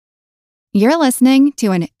You're listening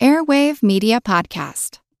to an Airwave Media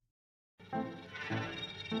Podcast.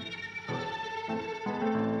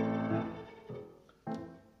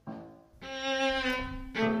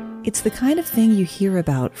 It's the kind of thing you hear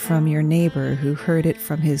about from your neighbor who heard it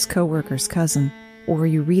from his coworker's cousin, or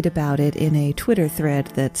you read about it in a Twitter thread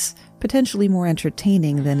that's potentially more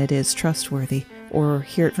entertaining than it is trustworthy, or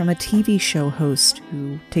hear it from a TV show host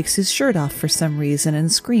who takes his shirt off for some reason and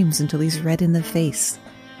screams until he's red in the face.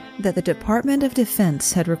 That the Department of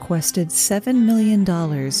Defense had requested $7 million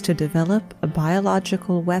to develop a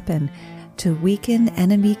biological weapon to weaken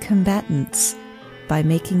enemy combatants by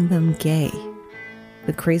making them gay.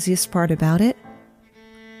 The craziest part about it?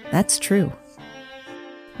 That's true.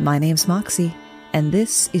 My name's Moxie, and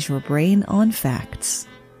this is your Brain on Facts.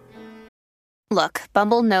 Look,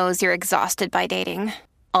 Bumble knows you're exhausted by dating.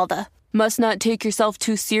 All the, must not take yourself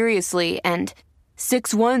too seriously, and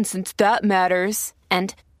 6'1" since that matters,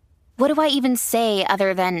 and what do I even say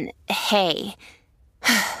other than, hey?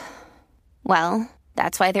 Well,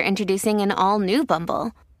 that's why they're introducing an all-new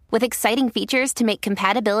Bumble, with exciting features to make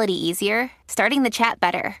compatibility easier, starting the chat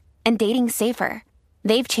better, and dating safer.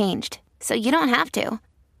 They've changed, so you don't have to.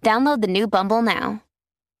 Download the new Bumble now.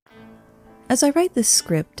 As I write this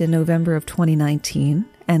script in November of 2019,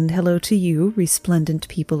 and hello to you, resplendent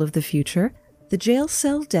people of the future, the jail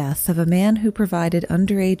cell death of a man who provided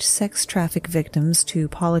underage sex traffic victims to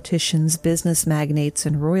politicians, business magnates,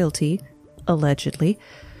 and royalty, allegedly,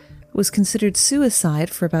 was considered suicide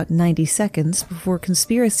for about 90 seconds before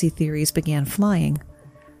conspiracy theories began flying.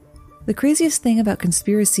 The craziest thing about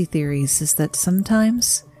conspiracy theories is that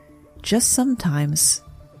sometimes, just sometimes,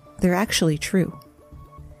 they're actually true.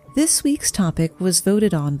 This week's topic was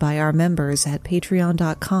voted on by our members at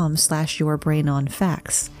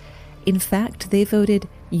patreon.com/yourbrainonfacts. In fact, they voted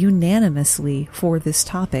unanimously for this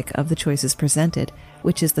topic of the choices presented,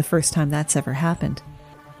 which is the first time that's ever happened.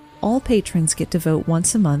 All patrons get to vote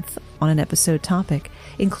once a month on an episode topic,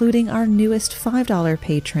 including our newest $5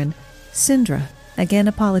 patron, Syndra. Again,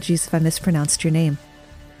 apologies if I mispronounced your name.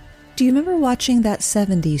 Do you remember watching that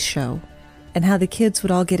 70s show, and how the kids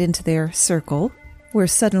would all get into their circle, where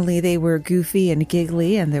suddenly they were goofy and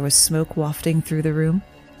giggly and there was smoke wafting through the room?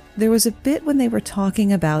 There was a bit when they were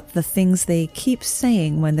talking about the things they keep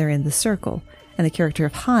saying when they're in the circle, and the character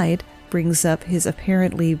of Hyde brings up his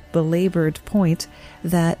apparently belabored point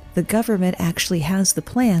that the government actually has the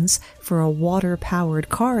plans for a water-powered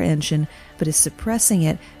car engine, but is suppressing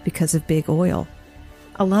it because of big oil.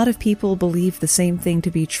 A lot of people believe the same thing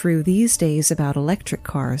to be true these days about electric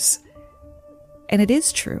cars. And it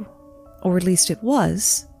is true, or at least it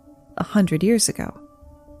was, 100 years ago.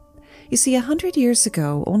 You see, 100 years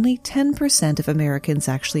ago, only 10% of Americans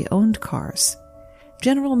actually owned cars.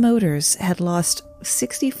 General Motors had lost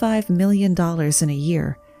 $65 million in a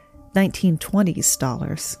year, 1920s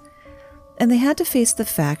dollars. And they had to face the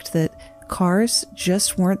fact that cars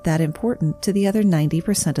just weren't that important to the other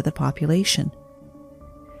 90% of the population.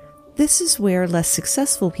 This is where less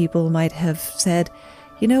successful people might have said,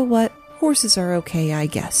 you know what, horses are okay, I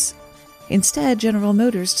guess. Instead, General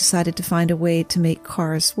Motors decided to find a way to make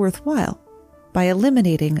cars worthwhile by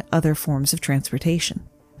eliminating other forms of transportation.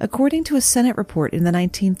 According to a Senate report in the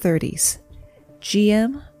 1930s,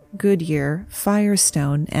 GM, Goodyear,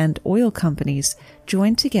 Firestone, and oil companies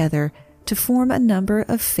joined together to form a number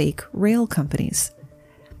of fake rail companies.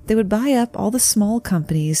 They would buy up all the small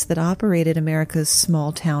companies that operated America's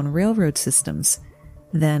small-town railroad systems,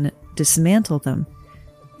 then dismantle them,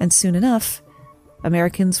 and soon enough,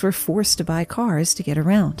 Americans were forced to buy cars to get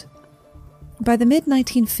around. By the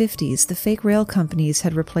mid-1950s, the fake rail companies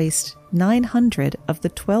had replaced 900 of the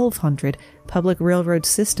 1,200 public railroad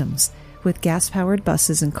systems with gas-powered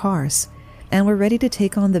buses and cars, and were ready to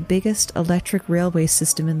take on the biggest electric railway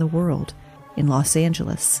system in the world, in Los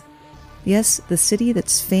Angeles. Yes, the city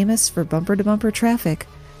that's famous for bumper-to-bumper traffic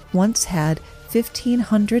once had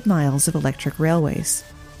 1,500 miles of electric railways.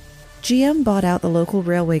 GM bought out the local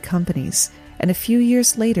railway companies, and a few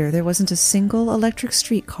years later there wasn't a single electric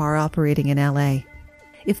streetcar operating in LA.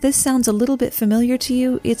 If this sounds a little bit familiar to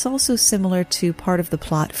you, it's also similar to part of the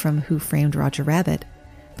plot from Who Framed Roger Rabbit.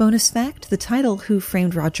 Bonus fact, the title Who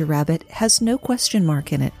Framed Roger Rabbit has no question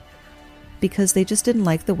mark in it, because they just didn't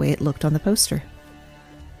like the way it looked on the poster.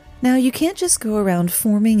 Now, you can't just go around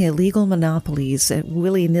forming illegal monopolies at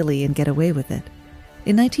willy-nilly and get away with it.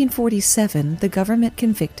 In 1947, the government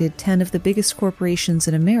convicted 10 of the biggest corporations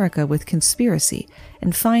in America with conspiracy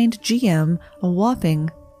and fined GM a whopping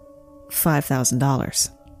 $5,000.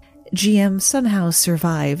 GM somehow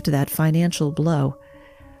survived that financial blow,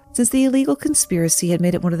 since the illegal conspiracy had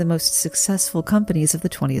made it one of the most successful companies of the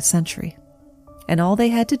 20th century. and all they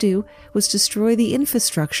had to do was destroy the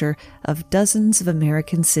infrastructure of dozens of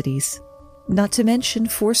American cities. Not to mention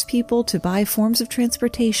force people to buy forms of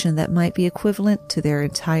transportation that might be equivalent to their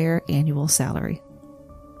entire annual salary.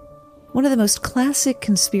 One of the most classic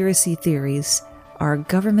conspiracy theories are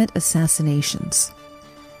government assassinations,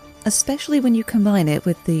 especially when you combine it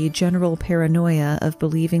with the general paranoia of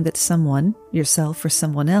believing that someone, yourself or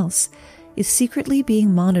someone else, is secretly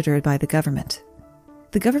being monitored by the government.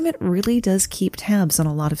 The government really does keep tabs on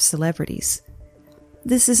a lot of celebrities.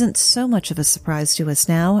 This isn't so much of a surprise to us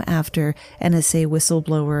now after NSA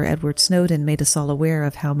whistleblower Edward Snowden made us all aware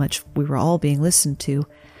of how much we were all being listened to,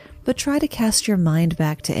 but try to cast your mind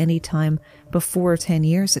back to any time before 10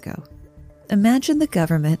 years ago. Imagine the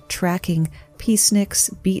government tracking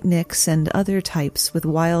peaceniks, beatniks, and other types with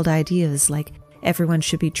wild ideas like everyone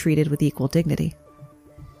should be treated with equal dignity.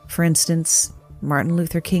 For instance, Martin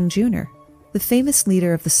Luther King Jr., the famous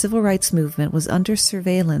leader of the civil rights movement, was under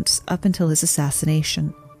surveillance up until his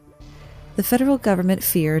assassination. The federal government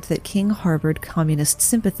feared that King harbored communist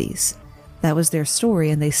sympathies. That was their story,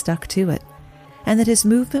 and they stuck to it. And that his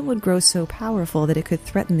movement would grow so powerful that it could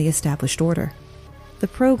threaten the established order. The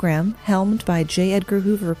program, helmed by J. Edgar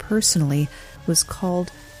Hoover personally, was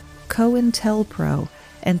called COINTELPRO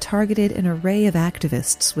and targeted an array of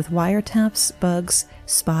activists with wiretaps, bugs,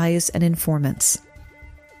 spies, and informants.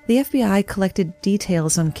 The FBI collected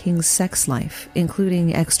details on King's sex life,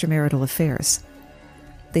 including extramarital affairs.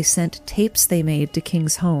 They sent tapes they made to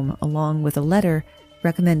King's home, along with a letter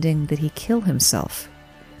recommending that he kill himself.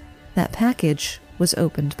 That package was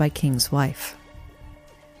opened by King's wife.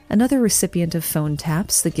 Another recipient of phone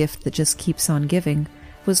taps, the gift that just keeps on giving,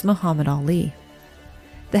 was Muhammad Ali.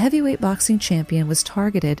 The heavyweight boxing champion was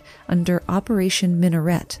targeted under Operation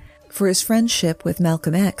Minaret for his friendship with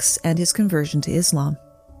Malcolm X and his conversion to Islam.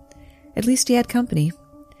 At least he had company.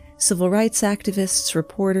 Civil rights activists,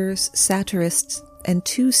 reporters, satirists, and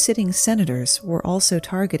 2 sitting senators were also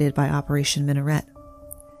targeted by Operation Minaret.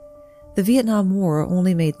 The Vietnam War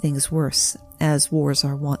only made things worse, as wars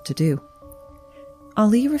are wont to do.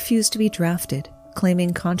 Ali refused to be drafted,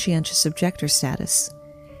 claiming conscientious objector status.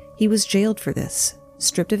 He was jailed for this,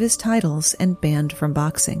 stripped of his titles, and banned from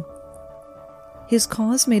boxing. His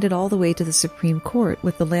cause made it all the way to the Supreme Court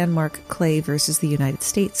with the landmark Clay versus the United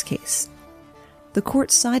States case. The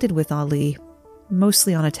court sided with Ali,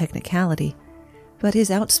 mostly on a technicality, but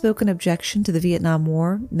his outspoken objection to the Vietnam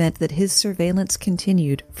War meant that his surveillance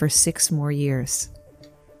continued for 6 more years.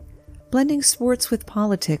 Blending sports with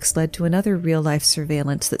politics led to another real-life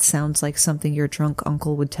surveillance that sounds like something your drunk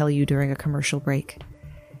uncle would tell you during a commercial break.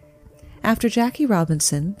 After Jackie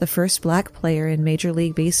Robinson, the first black player in Major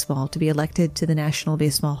League Baseball to be elected to the National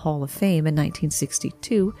Baseball Hall of Fame in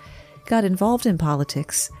 1962, got involved in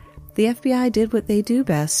politics, the FBI did what they do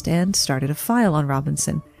best and started a file on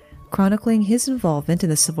Robinson, chronicling his involvement in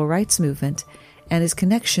the civil rights movement and his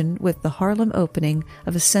connection with the Harlem opening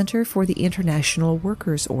of a Center for the International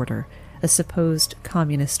Workers' Order, a supposed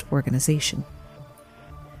communist organization.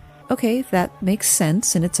 Okay, that makes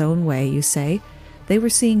sense in its own way, you say. They were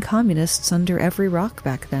seeing communists under every rock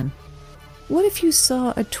back then. What if you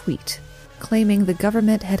saw a tweet claiming the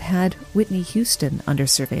government had had Whitney Houston under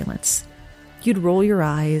surveillance? You'd roll your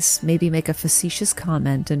eyes, maybe make a facetious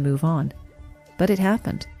comment, and move on. But it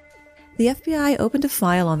happened. The FBI opened a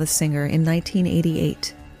file on the singer in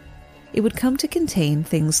 1988. It would come to contain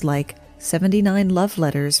things like 79 love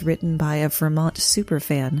letters written by a Vermont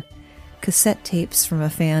superfan, cassette tapes from a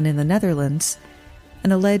fan in the Netherlands,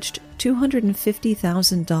 an alleged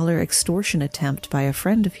 $250,000 extortion attempt by a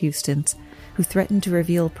friend of Houston's who threatened to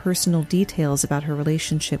reveal personal details about her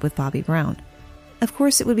relationship with Bobby Brown. Of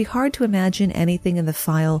course, it would be hard to imagine anything in the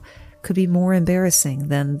file could be more embarrassing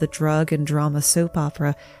than the drug and drama soap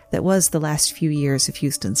opera that was the last few years of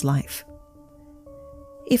Houston's life.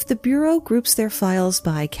 If the Bureau groups their files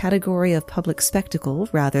by category of public spectacle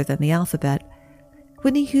rather than the alphabet,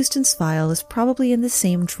 Whitney Houston's file is probably in the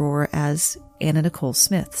same drawer as Anna Nicole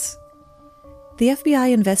Smith's. The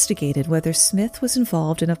FBI investigated whether Smith was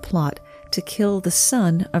involved in a plot to kill the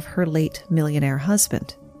son of her late millionaire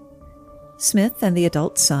husband. Smith and the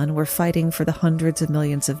adult son were fighting for the hundreds of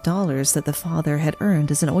millions of dollars that the father had earned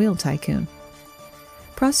as an oil tycoon.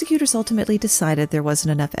 Prosecutors ultimately decided there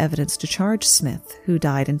wasn't enough evidence to charge Smith, who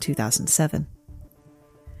died in 2007.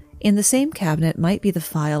 In the same cabinet might be the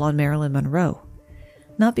file on Marilyn Monroe,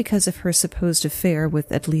 not because of her supposed affair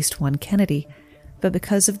with at least one Kennedy, but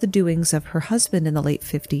because of the doings of her husband in the late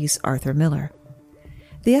 50s, Arthur Miller.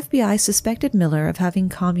 The FBI suspected Miller of having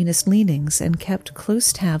communist leanings and kept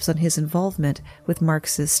close tabs on his involvement with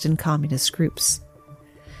Marxist and communist groups.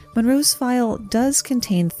 Monroe's file does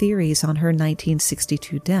contain theories on her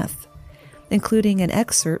 1962 death, including an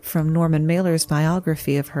excerpt from Norman Mailer's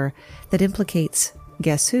biography of her that implicates,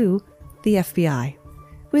 guess who, the FBI,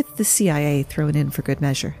 with the CIA thrown in for good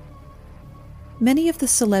measure. Many of the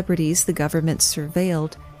celebrities the government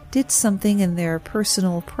surveilled did something in their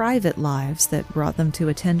personal, private lives that brought them to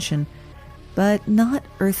attention, but not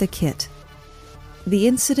Eartha Kitt. The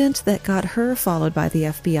incident that got her followed by the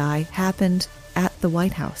FBI happened at the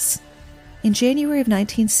White House. In January of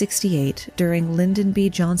 1968, during Lyndon B.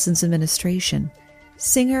 Johnson's administration,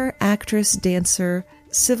 singer, actress, dancer,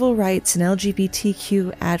 civil rights and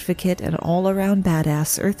LGBTQ advocate and all-around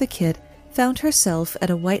badass Eartha Kitt found herself at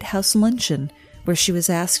a White House luncheon where she was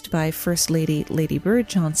asked by First Lady Lady Bird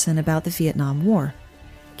Johnson about the Vietnam War.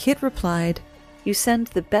 Kitt replied, "You send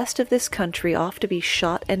the best of this country off to be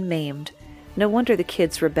shot and maimed. No wonder the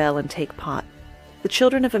kids rebel and take pot. The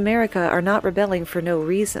children of America are not rebelling for no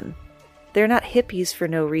reason. They're not hippies for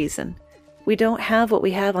no reason. We don't have what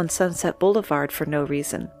we have on Sunset Boulevard for no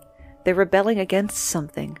reason. They're rebelling against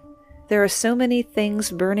something. There are so many things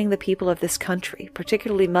burning the people of this country,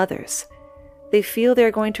 particularly mothers. They feel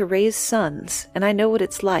they're going to raise sons, and I know what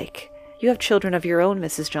it's like. You have children of your own,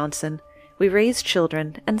 Mrs. Johnson. We raise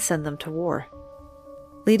children and send them to war."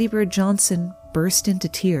 Lady Bird Johnson burst into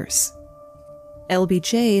tears.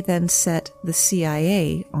 LBJ then set the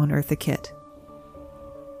CIA on Eartha Kitt.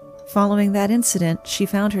 Following that incident, she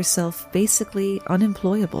found herself basically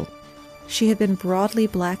unemployable. She had been broadly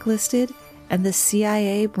blacklisted, and the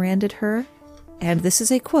CIA branded her, and this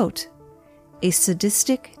is a quote, "a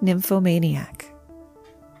sadistic nymphomaniac."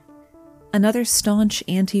 Another staunch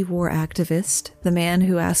anti-war activist, the man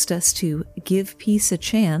who asked us to give peace a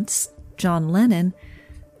chance, John Lennon,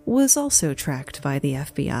 was also tracked by the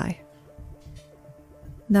FBI.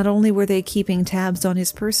 Not only were they keeping tabs on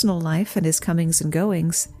his personal life and his comings and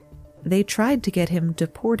goings, they tried to get him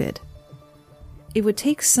deported. It would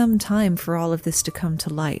take some time for all of this to come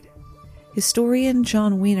to light. Historian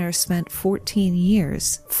John Wiener spent 14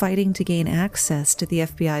 years fighting to gain access to the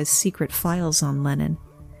FBI's secret files on Lennon.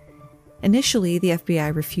 Initially, the FBI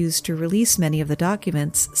refused to release many of the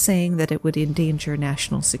documents, saying that it would endanger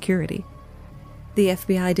national security. The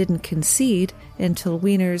FBI didn't concede until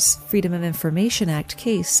Wiener's Freedom of Information Act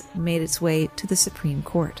case made its way to the Supreme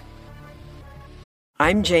Court.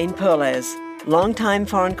 I'm Jane Perlez, longtime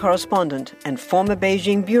foreign correspondent and former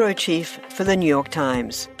Beijing bureau chief for the New York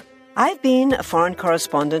Times. I've been a foreign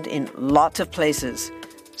correspondent in lots of places: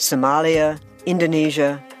 Somalia,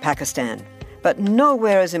 Indonesia, Pakistan, but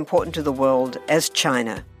nowhere as important to the world as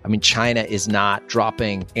China. I mean, China is not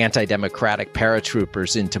dropping anti-democratic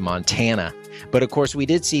paratroopers into Montana. But of course, we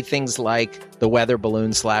did see things like the weather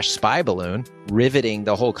balloon/spy balloon riveting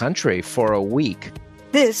the whole country for a week.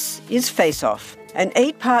 This is Face Off, an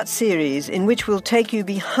 8-part series in which we'll take you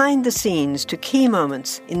behind the scenes to key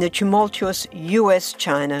moments in the tumultuous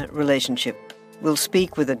U.S.-China relationship. We'll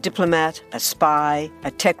speak with a diplomat, a spy,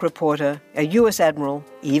 a tech reporter, a U.S. admiral,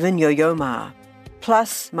 even Yo-Yo Ma.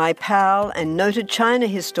 Plus, my pal and noted China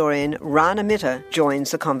historian Rana Mitter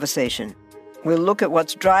joins the conversation. We'll look at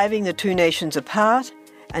what's driving the two nations apart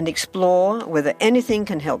and explore whether anything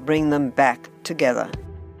can help bring them back together.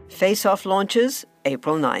 Face Off launches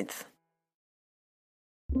April 9th.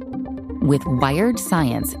 With Wired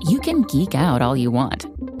Science, you can geek out all you want.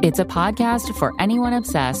 It's a podcast for anyone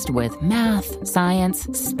obsessed with math, science,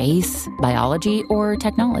 space, biology, or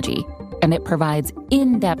technology. And it provides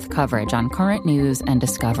in-depth coverage on current news and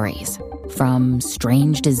discoveries. From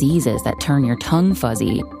strange diseases that turn your tongue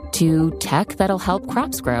fuzzy to tech that'll help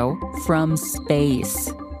crops grow from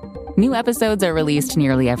space. New episodes are released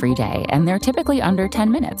nearly every day, and they're typically under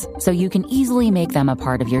 10 minutes, so you can easily make them a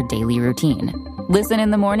part of your daily routine. Listen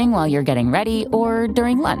in the morning while you're getting ready, or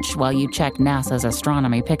during lunch while you check NASA's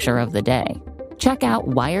astronomy picture of the day. Check out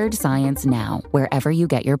Wired Science now, wherever you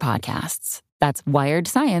get your podcasts. That's Wired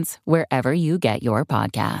Science, wherever you get your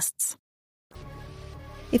podcasts.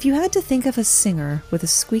 If you had to think of a singer with a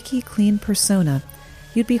squeaky clean persona,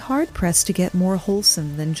 you'd be hard-pressed to get more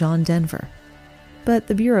wholesome than John Denver. But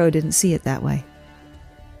the Bureau didn't see it that way.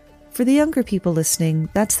 For the younger people listening,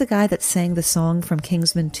 that's the guy that sang the song from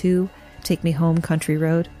Kingsman 2, Take Me Home, Country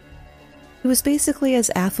Road. It was basically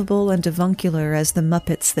as affable and avuncular as the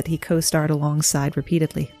Muppets that he co-starred alongside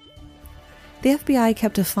repeatedly. The FBI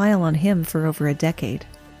kept a file on him for over a decade.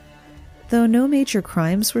 Though no major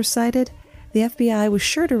crimes were cited, the FBI was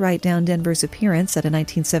sure to write down Denver's appearance at a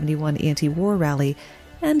 1971 anti-war rally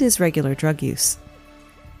and his regular drug use.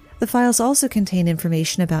 The files also contain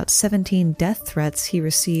information about 17 death threats he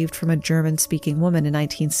received from a German-speaking woman in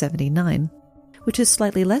 1979. which is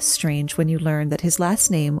slightly less strange when you learn that his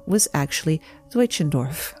last name was actually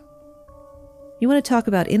Deutschendorf. You want to talk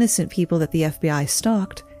about innocent people that the FBI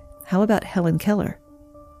stalked? How about Helen Keller?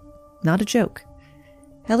 Not a joke.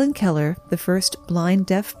 Helen Keller, the first blind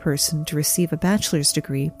deaf person to receive a bachelor's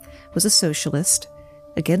degree, was a socialist,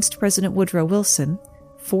 against President Woodrow Wilson,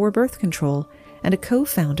 for birth control, and a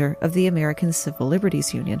co-founder of the American Civil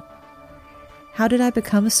Liberties Union. How did I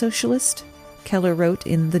become a socialist? Keller wrote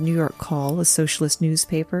in the New York Call, a socialist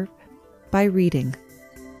newspaper, by reading.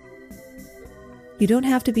 You don't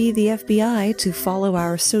have to be the FBI to follow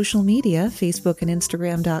our social media, Facebook and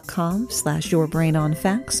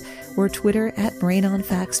Instagram.com/YourBrainOnFacts, or Twitter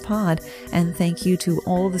 @BrainOnFactsPod. And thank you to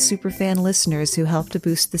all the superfan listeners who helped to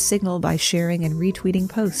boost the signal by sharing and retweeting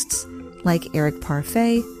posts, like Eric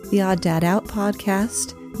Parfait, the Odd Dad Out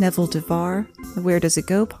podcast, Neville DeVar, the Where Does It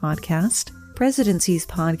Go podcast, Presidencies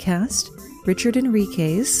podcast, Richard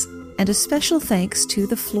Enriquez, and a special thanks to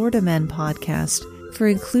the Florida Men podcast for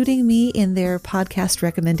including me in their podcast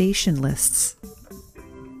recommendation lists.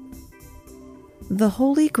 The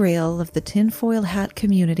holy grail of the tinfoil hat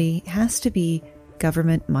community has to be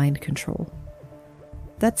government mind control.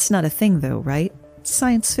 That's not a thing though, right? It's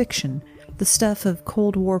science fiction, the stuff of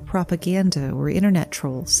Cold War propaganda or internet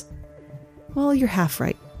trolls. Well, you're half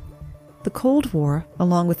right. The Cold War,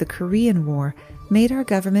 along with the Korean War, made our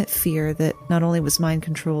government fear that not only was mind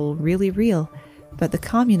control really real, but the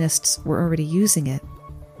communists were already using it.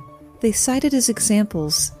 They cited as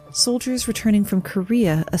examples soldiers returning from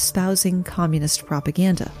Korea espousing communist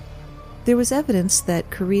propaganda. There was evidence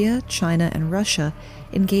that Korea, China, and Russia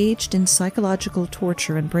engaged in psychological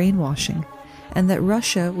torture and brainwashing, and that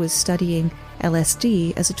Russia was studying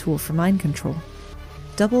LSD as a tool for mind control.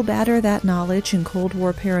 Double batter that knowledge in Cold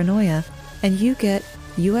War paranoia, and you get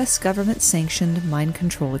U.S. government-sanctioned mind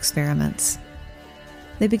control experiments.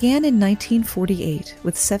 They began in 1948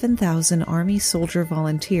 with 7,000 Army soldier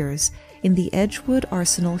volunteers in the Edgewood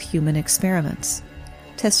Arsenal human experiments,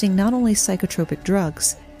 testing not only psychotropic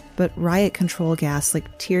drugs, but riot control gas like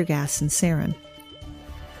tear gas and sarin.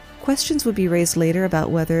 Questions would be raised later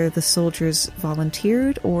about whether the soldiers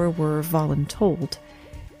volunteered or were voluntold,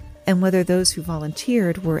 and whether those who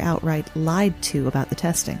volunteered were outright lied to about the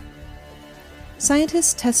testing.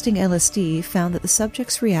 Scientists testing LSD found that the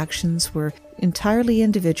subjects' reactions were entirely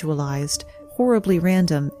individualized, horribly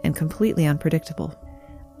random, and completely unpredictable.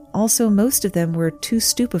 Also, most of them were too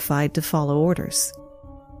stupefied to follow orders.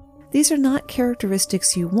 These are not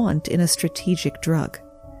characteristics you want in a strategic drug.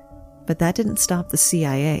 But that didn't stop the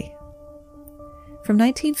CIA. From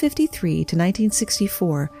 1953 to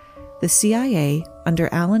 1964, the CIA, under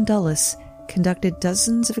Allen Dulles, conducted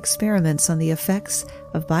dozens of experiments on the effects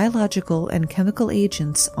of biological and chemical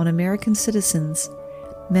agents on American citizens,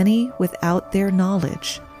 many without their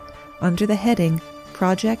knowledge, under the heading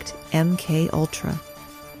Project MKUltra.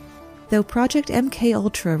 Though Project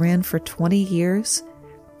MKUltra ran for 20 years,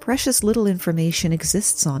 precious little information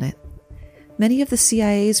exists on it. Many of the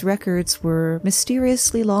CIA's records were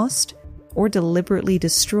mysteriously lost or deliberately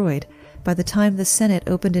destroyed by the time the Senate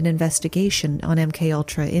opened an investigation on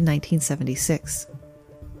MKUltra in 1976.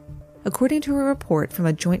 According to a report from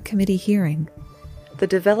a Joint Committee hearing, the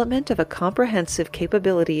development of a comprehensive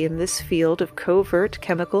capability in this field of covert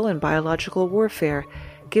chemical and biological warfare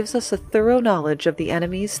gives us a thorough knowledge of the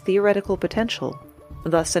enemy's theoretical potential,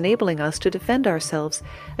 thus enabling us to defend ourselves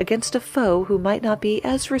against a foe who might not be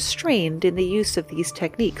as restrained in the use of these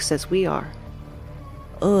techniques as we are.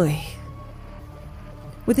 Oy.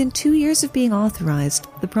 Within 2 years of being authorized,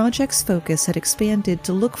 the project's focus had expanded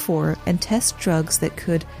to look for and test drugs that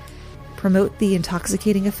could promote the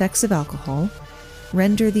intoxicating effects of alcohol,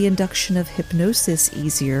 render the induction of hypnosis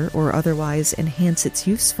easier or otherwise enhance its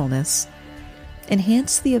usefulness,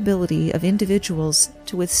 enhance the ability of individuals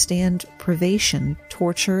to withstand privation,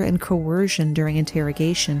 torture, and coercion during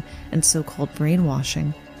interrogation and so-called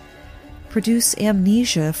brainwashing, produce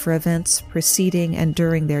amnesia for events preceding and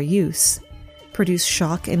during their use, produce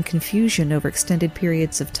shock and confusion over extended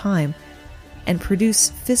periods of time, and produce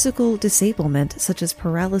physical disablement such as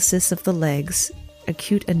paralysis of the legs,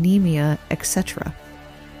 acute anemia, etc.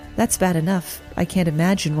 That's bad enough. I can't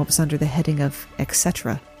imagine what was under the heading of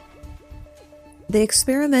etc. They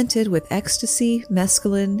experimented with ecstasy,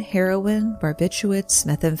 mescaline, heroin, barbiturates,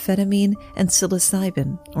 methamphetamine, and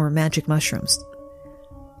psilocybin, or magic mushrooms.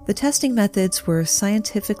 The testing methods were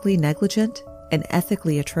scientifically negligent and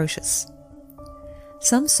ethically atrocious.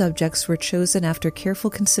 Some subjects were chosen after careful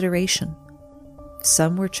consideration.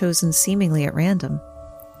 Some were chosen seemingly at random.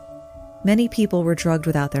 Many people were drugged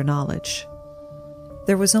without their knowledge.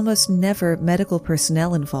 There was almost never medical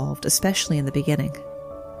personnel involved, especially in the beginning.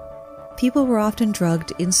 People were often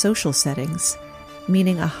drugged in social settings,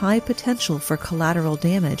 meaning a high potential for collateral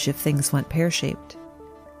damage if things went pear-shaped.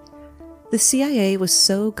 The CIA was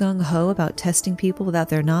so gung-ho about testing people without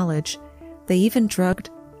their knowledge, they even drugged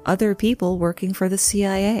other people working for the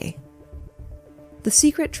CIA. The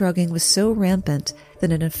secret drugging was so rampant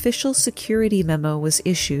that an official security memo was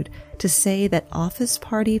issued to say that office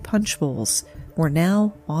party punch bowls were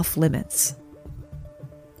now off limits.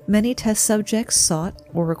 Many test subjects sought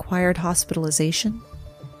or required hospitalization,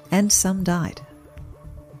 and some died.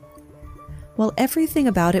 While everything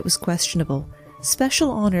about it was questionable,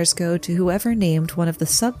 special honors go to whoever named one of the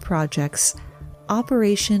sub-projects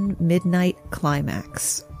Operation Midnight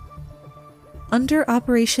Climax. Under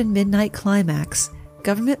Operation Midnight Climax,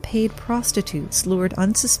 government-paid prostitutes lured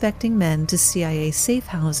unsuspecting men to CIA safe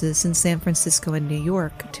houses in San Francisco and New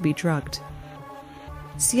York to be drugged.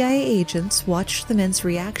 CIA agents watched the men's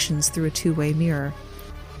reactions through a two-way mirror.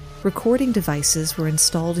 Recording devices were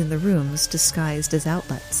installed in the rooms disguised as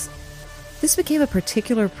outlets. This became a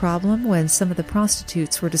particular problem when some of the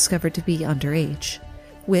prostitutes were discovered to be underage,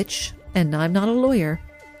 which, and I'm not a lawyer,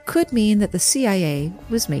 could mean that the CIA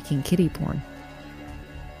was making kiddie porn.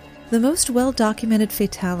 The most well-documented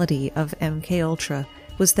fatality of MKUltra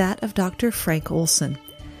was that of Dr. Frank Olson,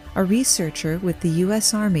 a researcher with the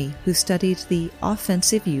U.S. Army who studied the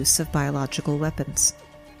offensive use of biological weapons.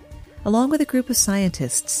 Along with a group of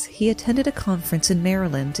scientists, he attended a conference in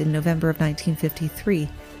Maryland in November of 1953,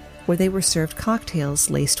 where they were served cocktails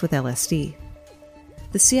laced with LSD.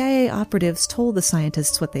 The CIA operatives told the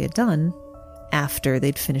scientists what they had done after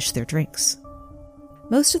they'd finished their drinks.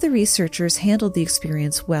 Most of the researchers handled the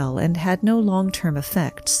experience well and had no long-term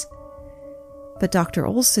effects. But Dr.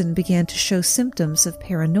 Olson began to show symptoms of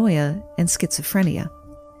paranoia and schizophrenia.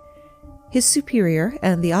 His superior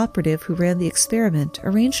and the operative who ran the experiment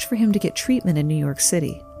arranged for him to get treatment in New York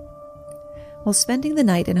City. While spending the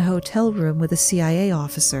night in a hotel room with a CIA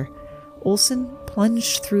officer, Olson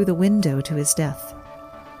plunged through the window to his death.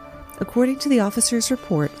 According to the officer's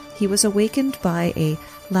report, he was awakened by a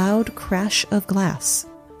loud crash of glass.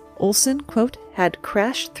 Olson, quote, had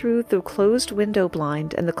crashed through the closed window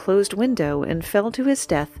blind and the closed window and fell to his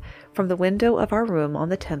death from the window of our room on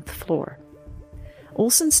the 10th floor.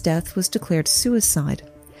 Olson's death was declared suicide,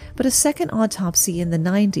 but a second autopsy in the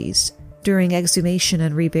 90s, during exhumation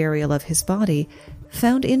and reburial of his body,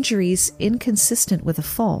 found injuries inconsistent with a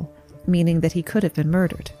fall, meaning that he could have been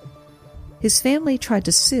murdered. His family tried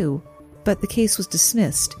to sue, but the case was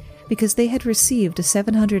dismissed because they had received a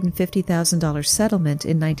 $750,000 settlement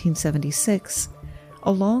in 1976,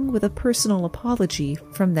 along with a personal apology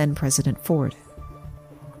from then-President Ford.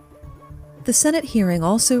 The Senate hearing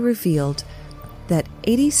also revealed that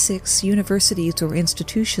 86 universities or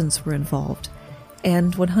institutions were involved,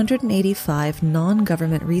 and 185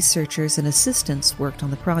 non-government researchers and assistants worked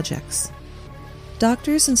on the projects.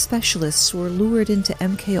 Doctors and specialists were lured into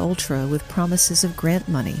MKUltra with promises of grant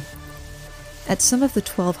money. At some of the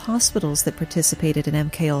 12 hospitals that participated in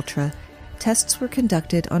MKUltra, tests were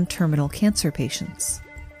conducted on terminal cancer patients.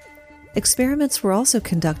 Experiments were also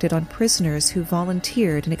conducted on prisoners who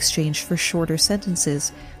volunteered in exchange for shorter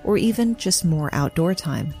sentences or even just more outdoor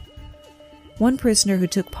time. One prisoner who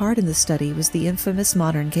took part in the study was the infamous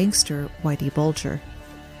modern gangster Whitey Bulger.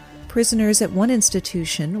 Prisoners at one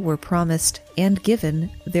institution were promised and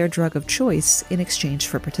given their drug of choice in exchange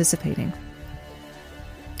for participating.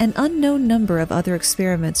 An unknown number of other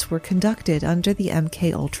experiments were conducted under the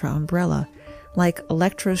MKUltra umbrella, like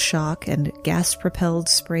electroshock and gas-propelled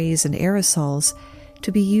sprays and aerosols,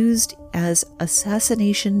 to be used as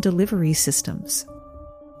assassination delivery systems.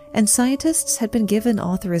 And scientists had been given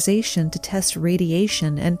authorization to test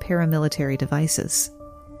radiation and paramilitary devices.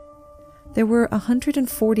 There were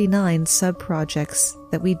 149 sub-projects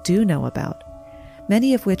that we do know about,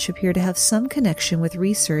 many of which appear to have some connection with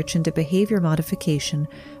research into behavior modification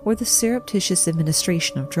or the surreptitious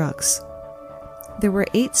administration of drugs. There were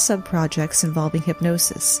 8 sub-projects involving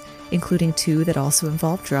hypnosis, including 2 that also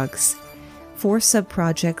involved drugs, 4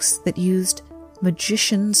 sub-projects that used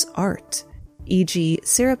magician's art, e.g.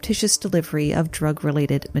 surreptitious delivery of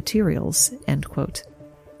drug-related materials, end quote.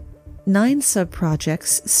 9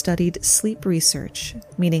 sub-projects studied sleep research,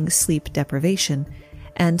 meaning sleep deprivation,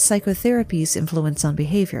 and psychotherapy's influence on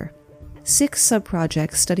behavior. 6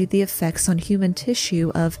 sub-projects studied the effects on human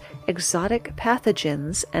tissue of exotic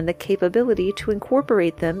pathogens and the capability to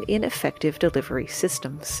incorporate them in effective delivery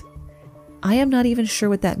systems. I am not even sure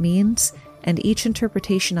what that means, and each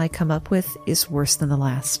interpretation I come up with is worse than the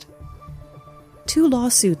last. 2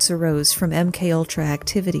 lawsuits arose from MKUltra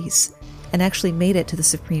activities and actually made it to the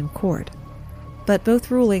Supreme Court. but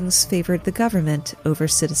both rulings favored the government over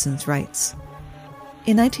citizens' rights.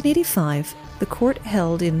 In 1985, the court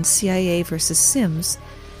held in CIA v. Sims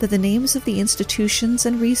that the names of the institutions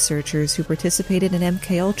and researchers who participated in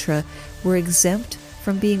MKUltra were exempt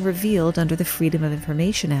from being revealed under the Freedom of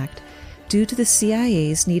Information Act due to the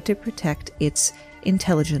CIA's need to protect its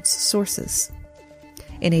intelligence sources.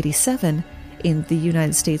 In 1987, in the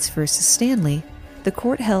United States v. Stanley, the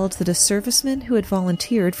court held that a serviceman who had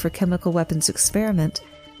volunteered for chemical weapons experiment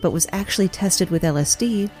but was actually tested with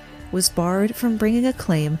LSD was barred from bringing a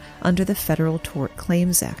claim under the Federal Tort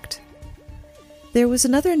Claims Act. There was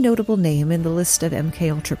another notable name in the list of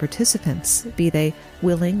MKUltra participants, be they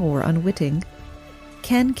willing or unwitting: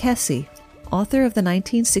 Ken Kesey, author of the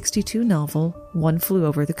 1962 novel One Flew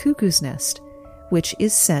Over the Cuckoo's Nest, which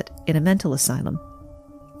is set in a mental asylum.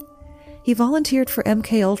 He volunteered for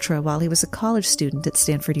MKUltra while he was a college student at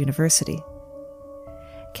Stanford University.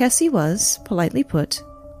 Kesey was, politely put,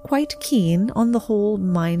 quite keen on the whole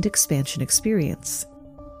mind expansion experience.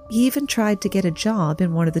 He even tried to get a job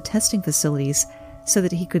in one of the testing facilities so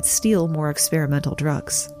that he could steal more experimental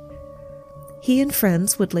drugs. He and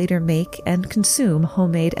friends would later make and consume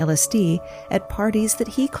homemade LSD at parties that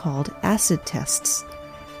he called acid tests,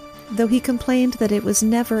 though he complained that it was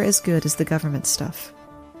never as good as the government stuff.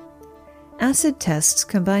 Acid tests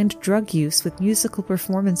combined drug use with musical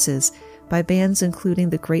performances by bands including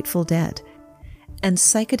the Grateful Dead, and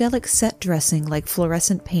psychedelic set dressing like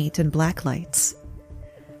fluorescent paint and black lights.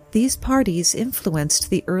 These parties influenced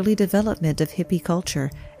the early development of hippie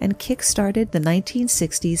culture and kick-started the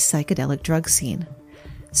 1960s psychedelic drug scene.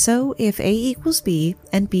 So if A equals B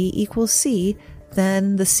and B equals C,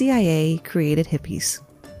 then the CIA created hippies.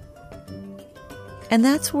 And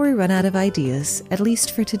that's where we run out of ideas, at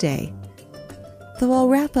least for today. Though I'll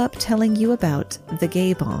wrap up telling you about the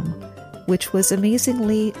gay bomb, which was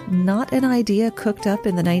amazingly not an idea cooked up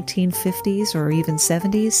in the 1950s or even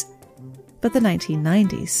 70s, but the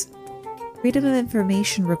 1990s. Freedom of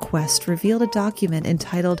Information request revealed a document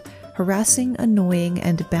entitled Harassing, Annoying,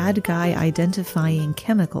 and Bad Guy Identifying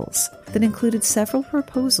Chemicals that included several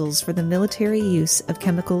proposals for the military use of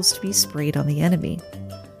chemicals to be sprayed on the enemy.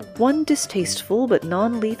 One distasteful but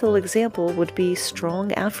non-lethal example would be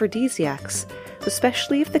strong aphrodisiacs,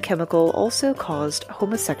 especially if the chemical also caused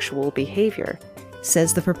homosexual behavior,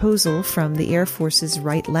 says the proposal from the Air Force's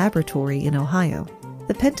Wright Laboratory in Ohio.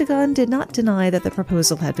 The Pentagon did not deny that the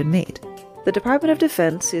proposal had been made. The Department of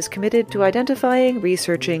Defense is committed to identifying,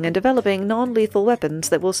 researching, and developing non-lethal weapons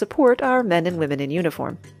that will support our men and women in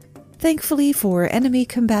uniform. Thankfully for enemy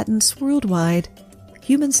combatants worldwide,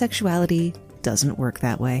 human sexuality doesn't work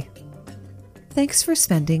that way. Thanks for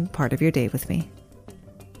spending part of your day with me.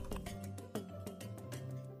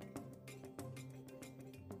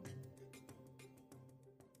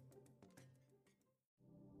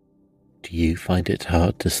 Do you find it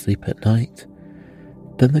hard to sleep at night?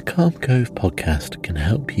 Then the Calm Cove podcast can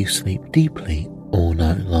help you sleep deeply all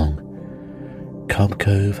night long. Calm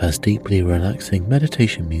Cove has deeply relaxing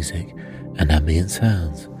meditation music and ambient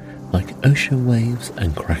sounds like ocean waves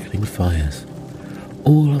and crackling fires.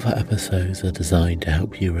 All of our episodes are designed to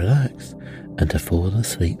help you relax and to fall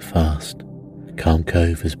asleep fast. Calm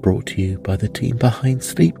Cove is brought to you by the team behind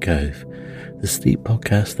Sleep Cove, the sleep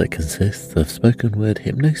podcast that consists of spoken word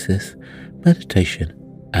hypnosis, meditation,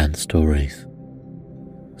 and stories.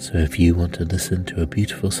 So if you want to listen to a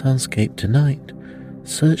beautiful soundscape tonight,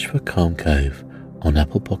 search for Calm Cove on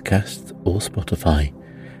Apple Podcasts or Spotify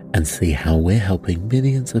and see how we're helping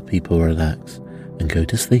millions of people relax and go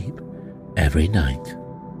to sleep every night.